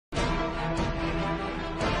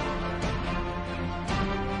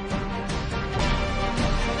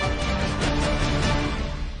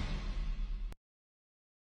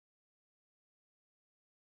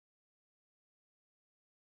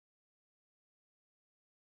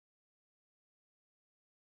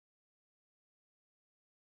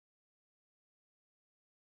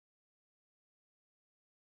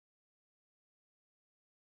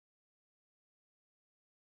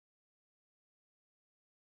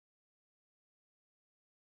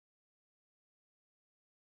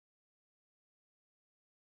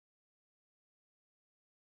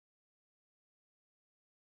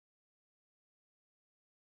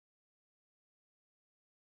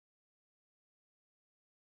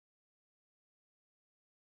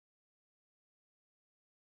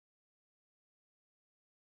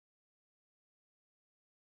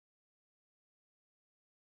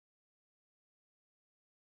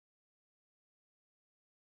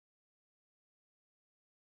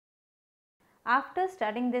After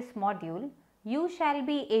studying this module, you shall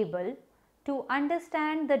be able to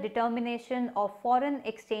understand the determination of foreign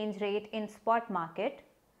exchange rate in spot market,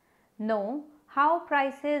 know how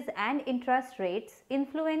prices and interest rates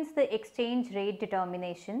influence the exchange rate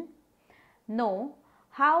determination, know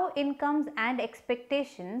how incomes and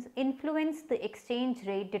expectations influence the exchange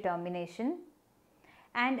rate determination,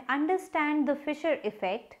 and understand the Fisher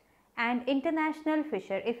effect and international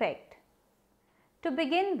Fisher effect. To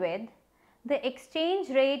begin with, the exchange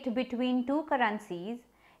rate between two currencies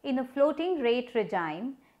in a floating rate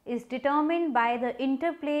regime is determined by the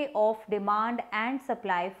interplay of demand and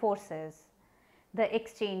supply forces. The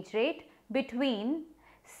exchange rate between,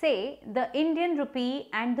 say, the Indian rupee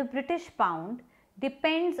and the British pound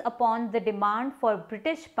depends upon the demand for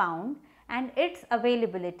British pound and its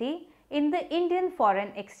availability in the Indian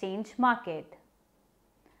foreign exchange market.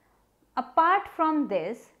 Apart from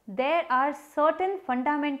this, there are certain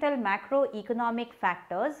fundamental macroeconomic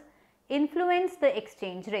factors influence the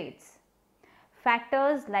exchange rates.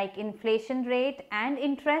 Factors like inflation rate and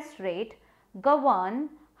interest rate govern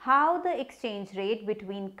how the exchange rate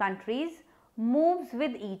between countries moves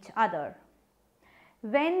with each other.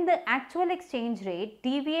 When the actual exchange rate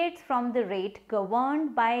deviates from the rate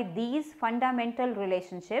governed by these fundamental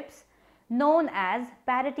relationships known as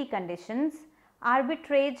parity conditions,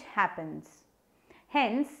 arbitrage happens.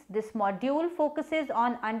 Hence, this module focuses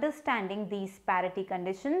on understanding these parity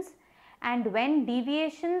conditions and when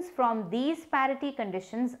deviations from these parity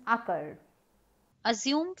conditions occur.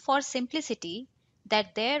 Assume for simplicity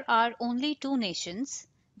that there are only two nations,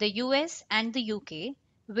 the US and the UK,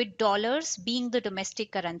 with dollars being the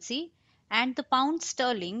domestic currency and the pound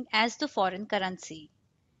sterling as the foreign currency.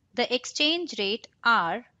 The exchange rate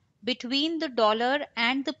R between the dollar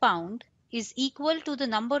and the pound is equal to the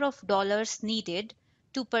number of dollars needed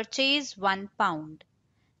to purchase 1 pound.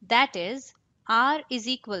 That is, R is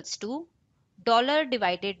equals to dollar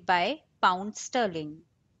divided by pound sterling.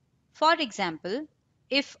 For example,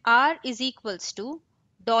 if R is equals to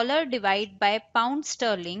dollar divided by pound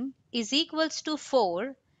sterling is equals to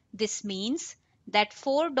 4, this means that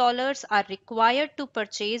 $4 are required to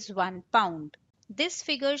purchase 1 pound. This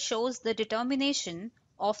figure shows the determination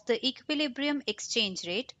of the equilibrium exchange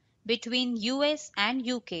rate between US and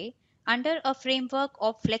UK under a framework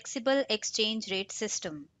of flexible exchange rate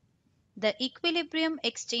system. The equilibrium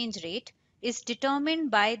exchange rate is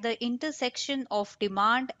determined by the intersection of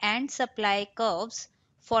demand and supply curves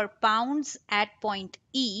for pounds at point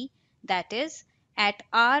E, that is, at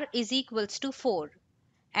R is equals to 4.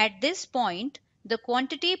 At this point, the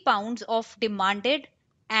quantity pounds of demanded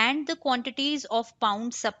and the quantities of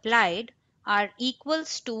pounds supplied are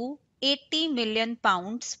equals to 80 million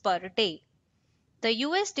pounds per day. The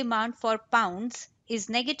US demand for pounds is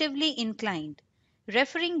negatively inclined,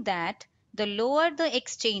 referring that the lower the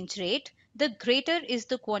exchange rate, the greater is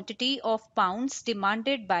the quantity of pounds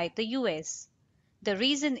demanded by the US. The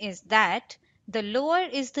reason is that the lower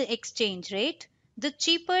is the exchange rate, the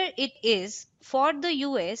cheaper it is for the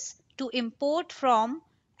US to import from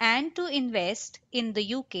and to invest in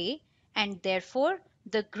the UK, and therefore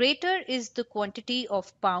the greater is the quantity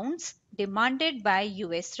of pounds demanded by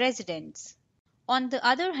US residents. On the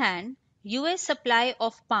other hand, US supply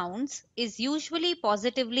of pounds is usually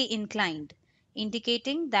positively inclined,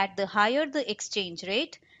 indicating that the higher the exchange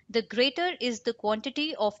rate, the greater is the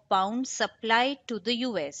quantity of pounds supplied to the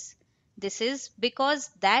US. This is because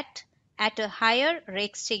that at a higher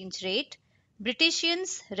exchange rate, British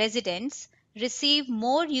residents receive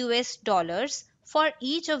more US dollars for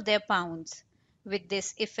each of their pounds. With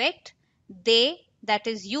this effect, they, that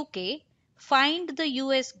is UK, find the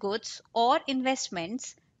US goods or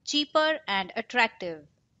investments cheaper and attractive.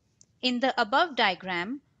 In the above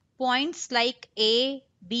diagram, points like A,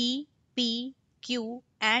 B, P, Q,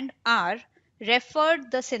 and R referred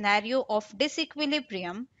the scenario of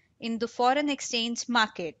disequilibrium in the foreign exchange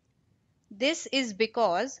market. This is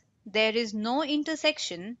because there is no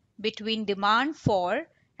intersection between demand for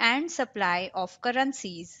and supply of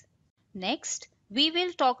currencies. Next, we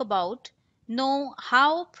will talk about know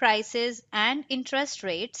how prices and interest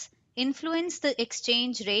rates influence the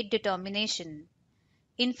exchange rate determination.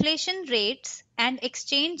 Inflation rates and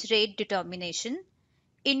exchange rate determination,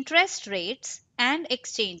 interest rates and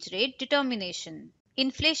exchange rate determination.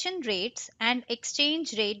 Inflation rates and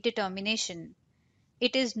exchange rate determination.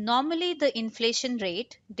 It is normally the inflation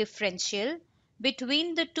rate differential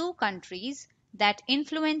between the two countries that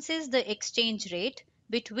influences the exchange rate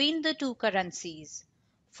between the two currencies.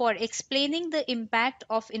 For explaining the impact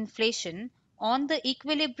of inflation on the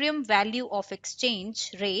equilibrium value of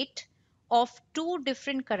exchange rate of two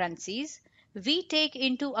different currencies, we take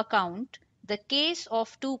into account the case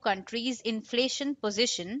of two countries' inflation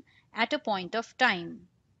position at a point of time.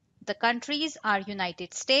 The countries are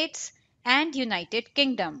United States and United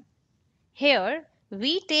Kingdom. Here,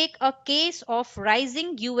 we take a case of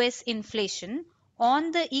rising US inflation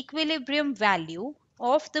on the equilibrium value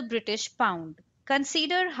of the British pound.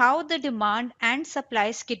 Consider how the demand and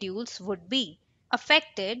supply schedules would be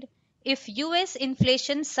affected if US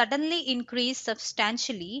inflation suddenly increased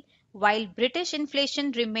substantially while British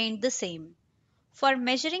inflation remained the same. For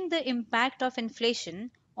measuring the impact of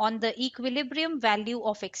inflation on the equilibrium value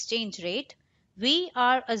of exchange rate, we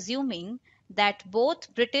are assuming that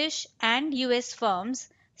both British and US firms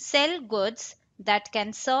sell goods that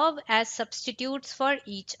can serve as substitutes for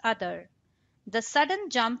each other. The sudden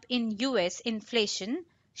jump in US inflation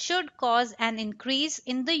should cause an increase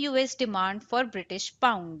in the US demand for British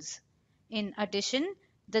pounds. In addition,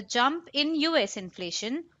 the jump in US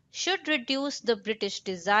inflation should reduce the British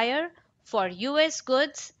desire for US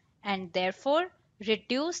goods and therefore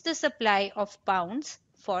reduce the supply of pounds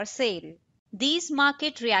for sale. These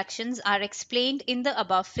market reactions are explained in the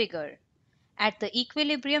above figure. At the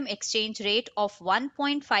equilibrium exchange rate of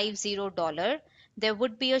 $1.50, there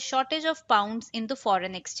would be a shortage of pounds in the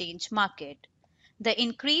foreign exchange market. The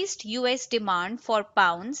increased US demand for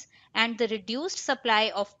pounds and the reduced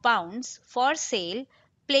supply of pounds for sale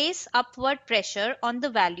place upward pressure on the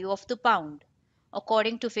value of the pound.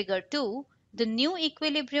 According to figure 2, the new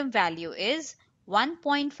equilibrium value is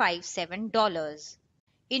 $1.57.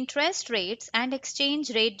 Interest rates and exchange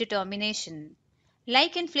rate determination.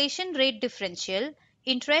 Like inflation rate differential,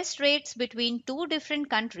 interest rates between two different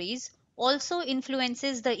countries also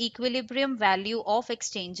influences the equilibrium value of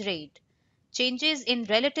exchange rate. Changes in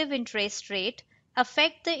relative interest rate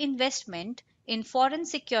affect the investment in foreign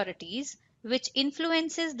securities, which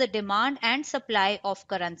influences the demand and supply of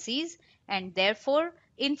currencies and therefore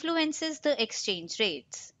influences the exchange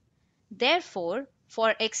rates. Therefore,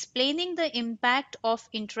 for explaining the impact of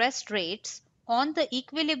interest rates on the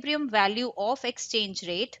equilibrium value of exchange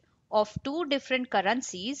rate of two different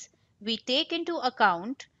currencies, we take into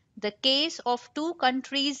account the case of two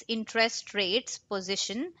countries' interest rates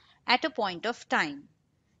position at a point of time.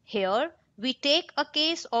 Here, we take a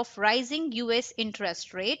case of rising US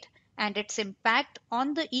interest rate and its impact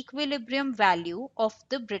on the equilibrium value of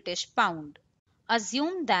the British pound.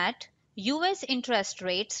 Assume that US interest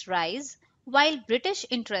rates rise while British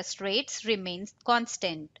interest rates remain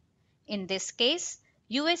constant. In this case,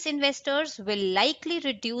 US investors will likely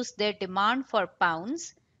reduce their demand for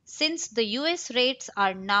pounds since the US rates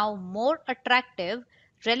are now more attractive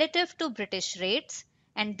relative to British rates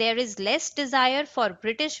and there is less desire for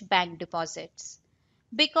British bank deposits.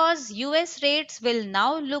 Because US rates will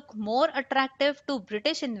now look more attractive to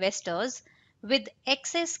British investors with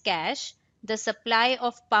excess cash, the supply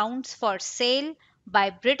of pounds for sale by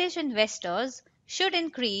British investors should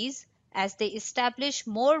increase as they establish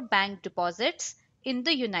more bank deposits in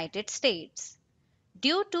the United States.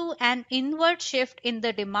 Due to an inward shift in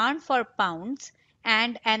the demand for pounds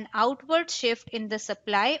and an outward shift in the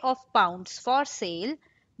supply of pounds for sale,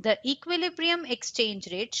 the equilibrium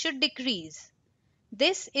exchange rate should decrease.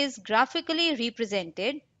 This is graphically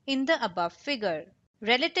represented in the above figure.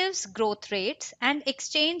 Relatives growth rates and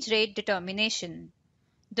exchange rate determination.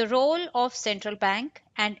 The role of central bank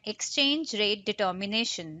and exchange rate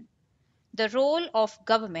determination. The role of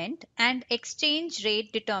government and exchange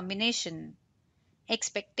rate determination.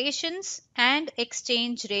 Expectations and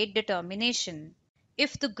exchange rate determination.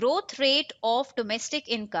 If the growth rate of domestic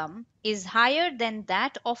income is higher than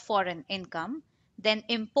that of foreign income, then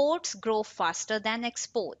imports grow faster than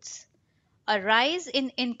exports. A rise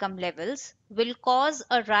in income levels will cause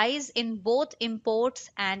a rise in both imports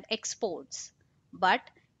and exports. But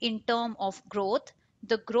in terms of growth,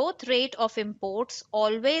 the growth rate of imports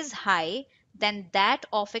always higher than that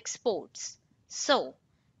of exports. So,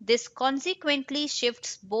 this consequently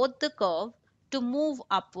shifts both the curve to move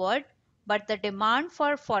upward, but the demand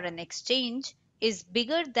for foreign exchange is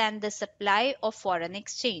bigger than the supply of foreign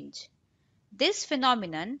exchange. This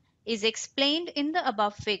phenomenon is explained in the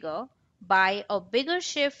above figure by a bigger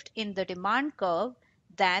shift in the demand curve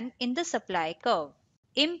than in the supply curve.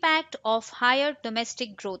 Impact of higher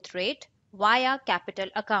domestic growth rate via capital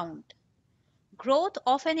account. Growth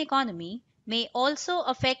of an economy may also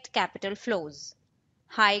affect capital flows.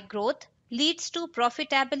 High growth leads to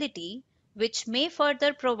profitability, which may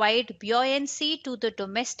further provide buoyancy to the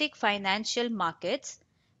domestic financial markets,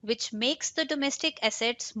 which makes the domestic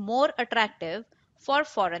assets more attractive for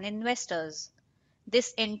foreign investors.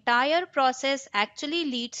 This entire process actually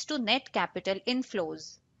leads to net capital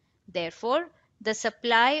inflows. Therefore, the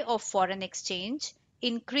supply of foreign exchange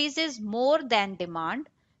increases more than demand,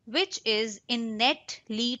 which is in net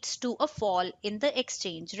leads to a fall in the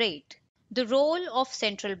exchange rate. The role of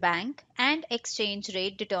central bank and exchange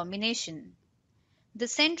rate determination. The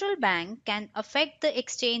central bank can affect the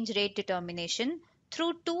exchange rate determination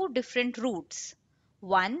through two different routes.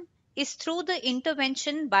 One is through the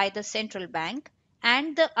intervention by the central bank,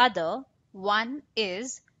 and the other one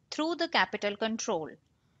is through the capital control.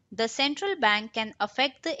 The central bank can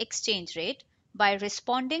affect the exchange rate by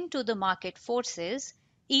responding to the market forces,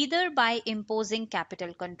 either by imposing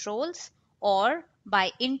capital controls or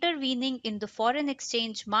by intervening in the foreign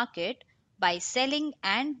exchange market by selling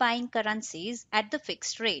and buying currencies at the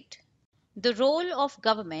fixed rate. The role of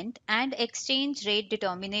government and exchange rate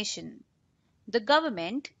determination. The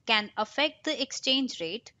government can affect the exchange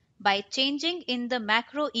rate by changing in the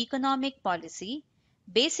macroeconomic policy,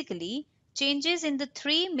 basically changes in the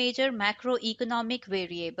three major macroeconomic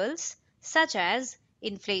variables such as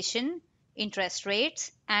inflation, interest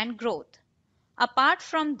rates, and growth. Apart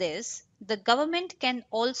from this, the government can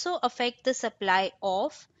also affect the supply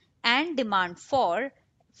of and demand for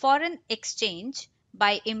foreign exchange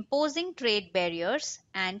by imposing trade barriers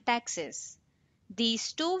and taxes.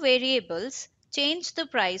 These two variables change the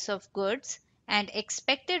price of goods and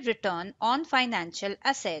expected return on financial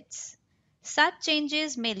assets. Such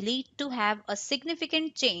changes may lead to have a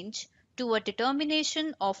significant change to a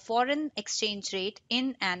determination of foreign exchange rate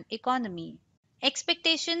in an economy.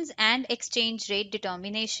 Expectations and exchange rate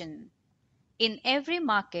determination. In every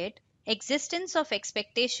market, existence of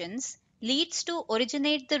expectations leads to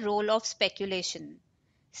originate the role of speculation.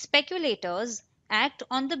 Speculators act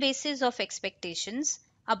on the basis of expectations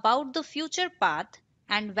about the future path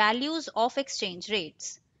and values of exchange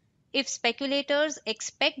rates. If speculators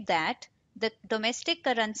expect that the domestic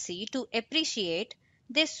currency to appreciate,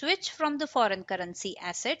 they switch from the foreign currency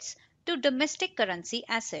assets to domestic currency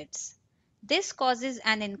assets. This causes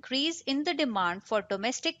an increase in the demand for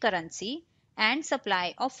domestic currency and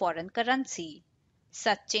supply of foreign currency.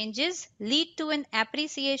 Such changes lead to an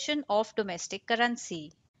appreciation of domestic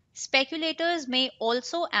currency. Speculators may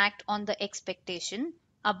also act on the expectation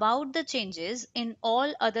about the changes in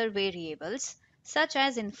all other variables such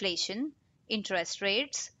as inflation, interest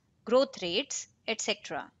rates, growth rates,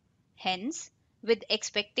 etc. Hence, with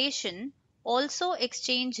expectation, also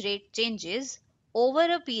exchange rate changes over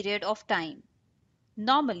a period of time.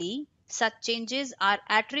 Normally, such changes are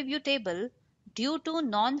attributable due to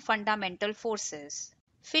non-fundamental forces.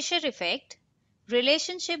 Fisher effect,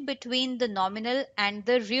 relationship between the nominal and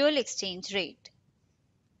the real exchange rate.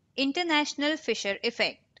 International Fisher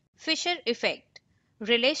effect. Fisher effect,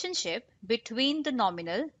 relationship between the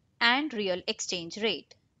nominal and real exchange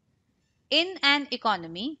rate. In an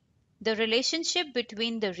economy, the relationship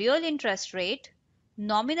between the real interest rate,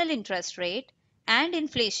 nominal interest rate, and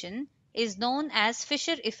inflation is known as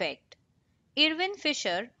Fisher effect. Irwin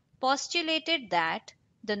Fisher postulated that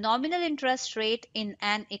the nominal interest rate in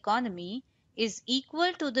an economy is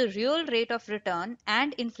equal to the real rate of return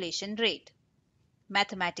and inflation rate.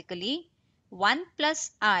 Mathematically, 1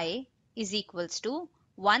 plus I is equals to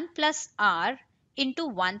 1 plus R into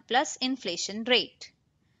 1 plus inflation rate,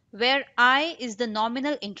 where I is the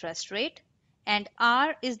nominal interest rate and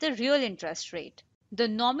R is the real interest rate. The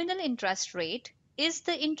nominal interest rate is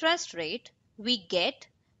the interest rate we get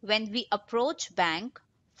when we approach bank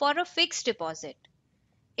for a fixed deposit.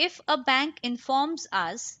 If a bank informs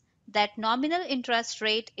us that nominal interest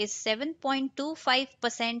rate is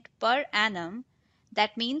 7.25% per annum,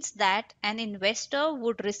 that means that an investor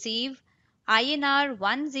would receive INR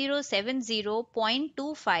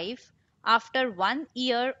 1070.25 after 1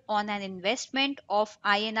 year on an investment of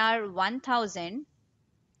INR 1000.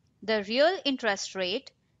 The real interest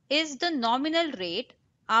rate is the nominal rate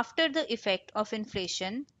after the effect of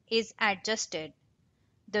inflation is adjusted.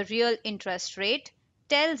 The real interest rate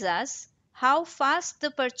tells us how fast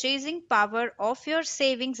the purchasing power of your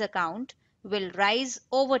savings account will rise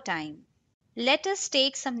over time. Let us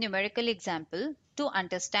take some numerical example to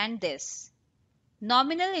understand this.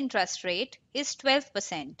 Nominal interest rate is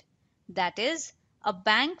 12%. That is, a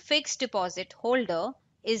bank fixed deposit holder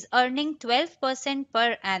is earning 12%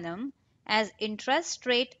 per annum as interest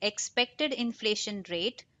rate expected inflation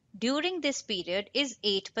rate during this period is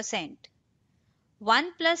 8%.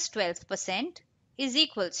 1 plus 12% is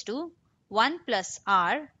equals to 1 plus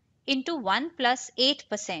R into 1 plus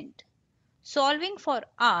 8%. Solving for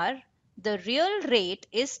R, the real rate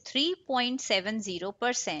is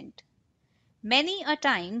 3.70%. Many a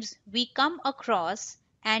times we come across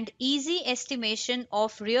an easy estimation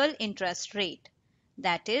of real interest rate.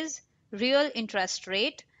 That is, real interest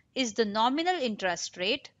rate is the nominal interest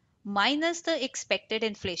rate minus the expected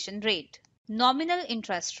inflation rate. Nominal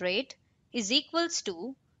interest rate is equals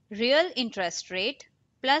to real interest rate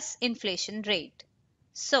plus inflation rate.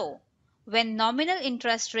 So, when nominal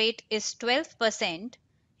interest rate is 12%,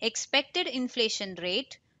 expected inflation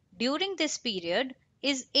rate during this period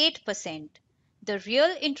is 8%. The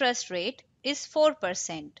real interest rate is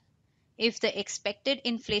 4%. If the expected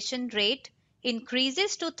inflation rate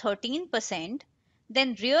increases to 13%,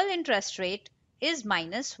 then real interest rate is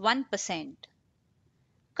minus 1%.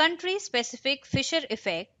 Country-specific Fisher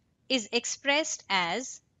effect is expressed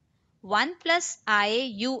as 1 plus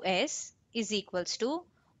I US is equals to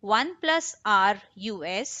 1 plus R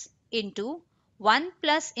US into 1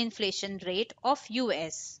 plus inflation rate of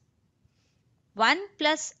US. 1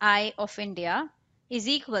 plus I of India is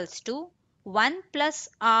equals to 1 plus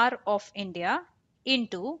R of India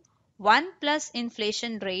into 1 plus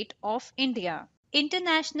inflation rate of India.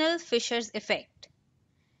 International Fisher's effect.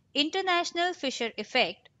 International Fisher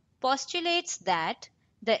effect postulates that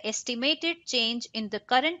the estimated change in the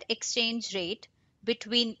current exchange rate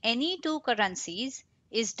between any two currencies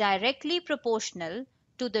is directly proportional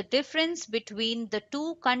to the difference between the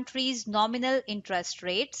two countries' nominal interest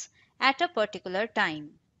rates at a particular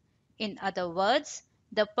time. In other words,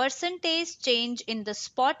 the percentage change in the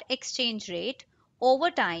spot exchange rate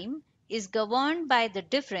over time is governed by the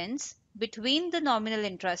difference between the nominal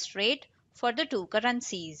interest rate for the two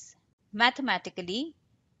currencies. Mathematically,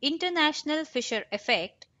 international Fisher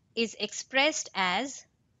effect is expressed as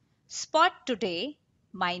spot today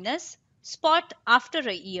minus spot after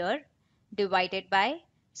a year divided by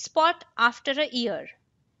spot after a year,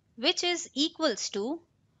 which is equals to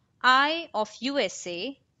I of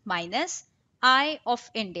USA minus I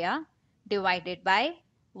of India divided by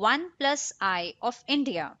 1 plus I of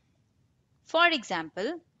India. For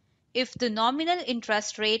example, if the nominal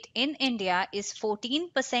interest rate in India is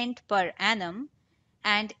 14% per annum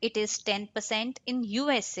and it is 10% in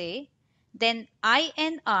USA, then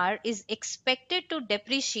INR is expected to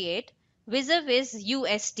depreciate vis-a-vis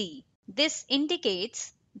USD. This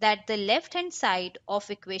indicates that the left-hand side of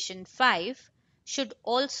equation 5 should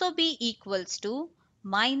also be equals to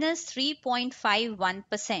minus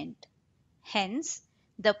 3.51%. Hence,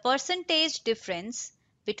 the percentage difference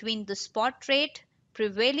between the spot rate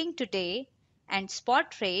prevailing today and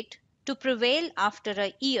spot rate to prevail after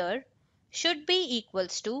a year should be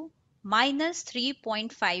equals to minus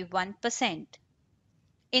 3.51%.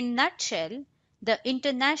 In nutshell, the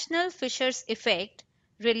international Fisher's effect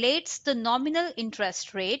relates the nominal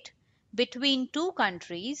interest rate between two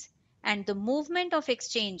countries and the movement of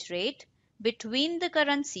exchange rate between the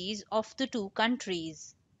currencies of the two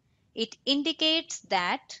countries. It indicates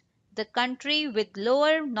that the country with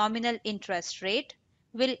lower nominal interest rate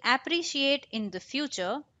will appreciate in the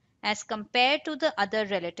future as compared to the other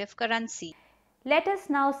relative currency. Let us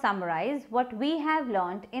now summarize what we have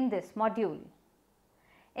learnt in this module.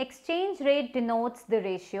 Exchange rate denotes the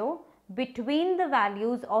ratio between the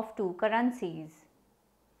values of two currencies.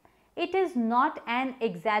 It is not an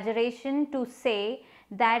exaggeration to say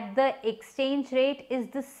that the exchange rate is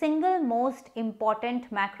the single most important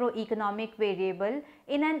macroeconomic variable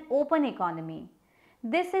in an open economy.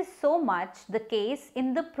 This is so much the case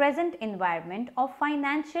in the present environment of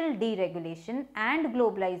financial deregulation and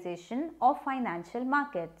globalization of financial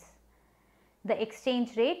markets. The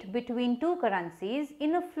exchange rate between two currencies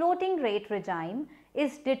in a floating rate regime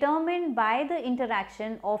is determined by the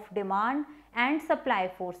interaction of demand and supply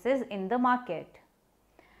forces in the market.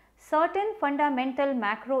 Certain fundamental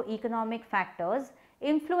macroeconomic factors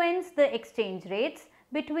influence the exchange rates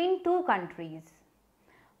between two countries.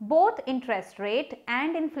 Both interest rate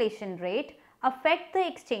and inflation rate affect the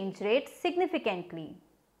exchange rate significantly.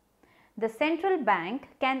 The central bank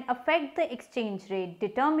can affect the exchange rate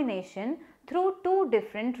determination through two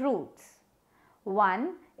different routes.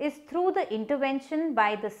 One is through the intervention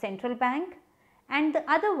by the central bank and the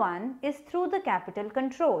other one is through the capital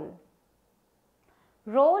control.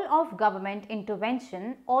 Role of government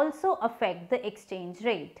intervention also affect the exchange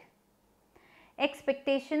rate.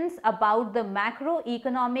 Expectations about the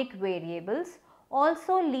macroeconomic variables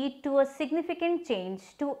also lead to a significant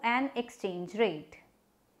change to an exchange rate.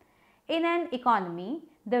 In an economy,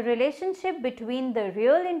 the relationship between the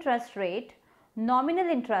real interest rate, nominal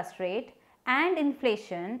interest rate and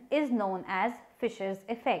inflation is known as Fisher's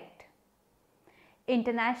effect.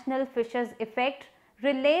 International Fisher's effect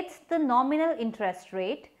relates the nominal interest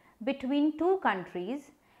rate between two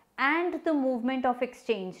countries and the movement of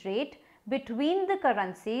exchange rate between the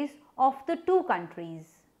currencies of the two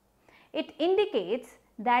countries. It indicates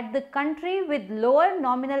that the country with lower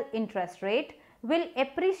nominal interest rate will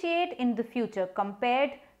appreciate in the future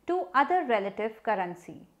compared to other relative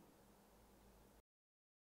currency.